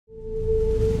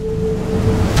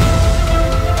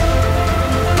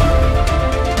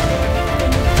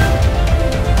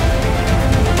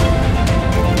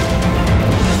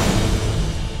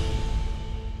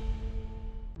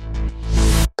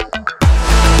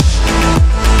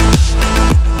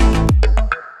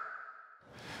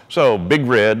So Big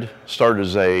Red started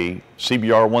as a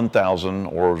CBR 1000,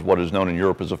 or what is known in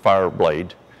Europe as a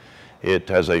Fireblade. It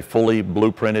has a fully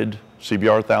blueprinted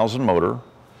CBR 1000 motor,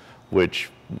 which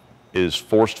is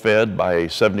force fed by a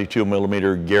 72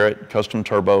 millimeter Garrett custom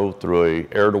turbo through a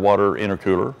air-to-water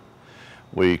intercooler.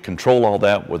 We control all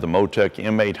that with a Motec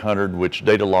M800, which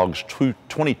data logs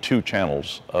 22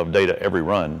 channels of data every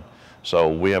run. So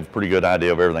we have a pretty good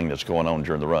idea of everything that's going on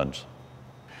during the runs.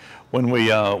 When we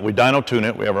dyno tune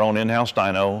it, we have our own in-house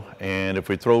dyno, and if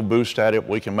we throw boost at it,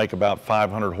 we can make about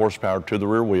 500 horsepower to the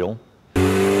rear wheel.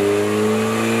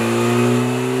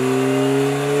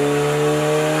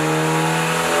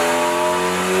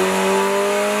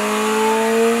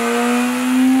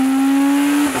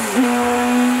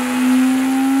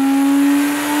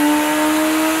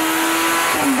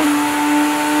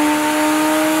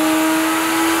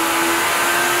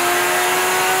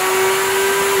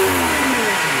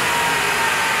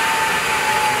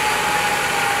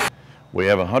 We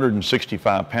have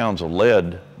 165 pounds of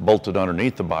lead bolted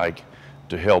underneath the bike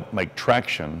to help make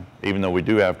traction, even though we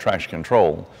do have traction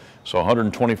control. So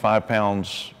 125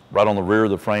 pounds right on the rear of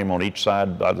the frame on each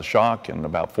side by the shock, and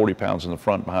about 40 pounds in the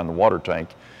front behind the water tank,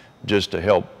 just to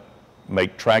help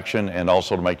make traction and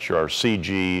also to make sure our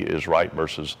CG is right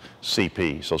versus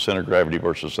CP, so center of gravity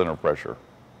versus center of pressure.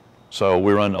 So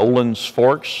we run Ohlins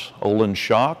forks, Ohlins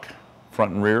shock,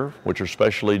 front and rear, which are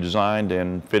specially designed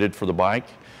and fitted for the bike.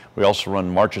 We also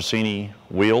run Marchesini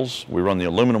wheels. We run the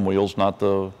aluminum wheels, not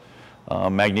the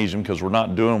magnesium, because we're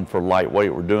not doing them for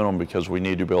lightweight. We're doing them because we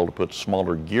need to be able to put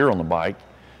smaller gear on the bike,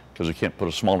 because we can't put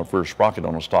a small enough rear sprocket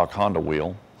on a stock Honda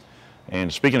wheel.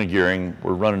 And speaking of gearing,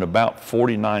 we're running about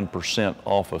 49%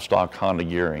 off of stock Honda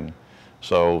gearing.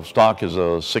 So stock is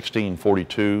a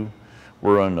 1642.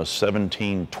 We're running a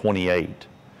 1728.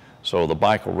 So the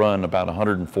bike will run about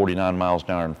 149 miles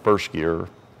an hour in first gear.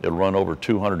 It'll run over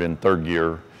 200 in third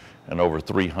gear and over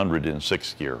 300 in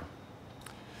sixth gear.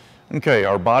 Okay,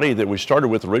 our body that we started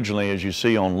with originally, as you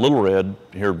see on Little Red,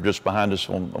 here just behind us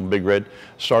on Big Red,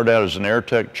 started out as an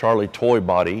Airtech Charlie Toy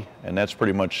body, and that's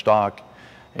pretty much stock.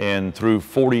 And through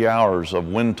 40 hours of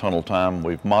wind tunnel time,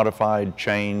 we've modified,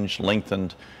 changed,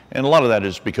 lengthened, and a lot of that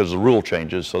is because of the rule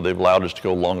changes, so they've allowed us to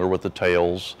go longer with the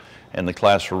tails, and the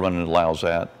class we're running allows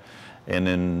that. And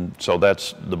then, so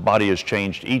that's, the body has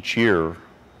changed each year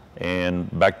and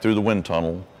back through the wind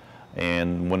tunnel.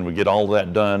 And when we get all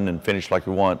that done and finished like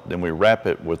we want, then we wrap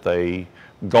it with a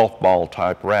golf ball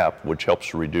type wrap, which helps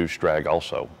to reduce drag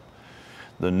also.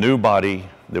 The new body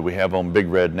that we have on Big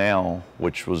Red now,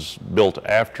 which was built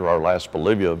after our last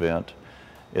Bolivia event,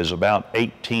 is about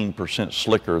 18%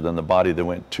 slicker than the body that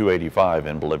went 285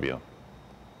 in Bolivia.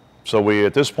 So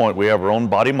at this point, we have our own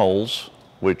body molds,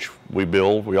 which we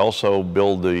build. We also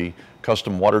build the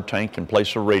custom water tank in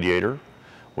place of radiator.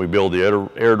 We build the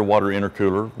air-to-water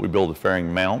intercooler. We build the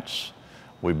fairing mounts.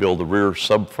 We build the rear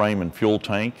subframe and fuel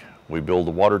tank. We build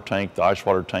the water tank, the ice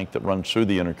water tank that runs through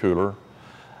the intercooler,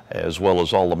 as well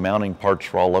as all the mounting parts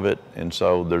for all of it. And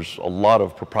so there's a lot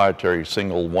of proprietary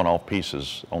single one-off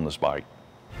pieces on this bike.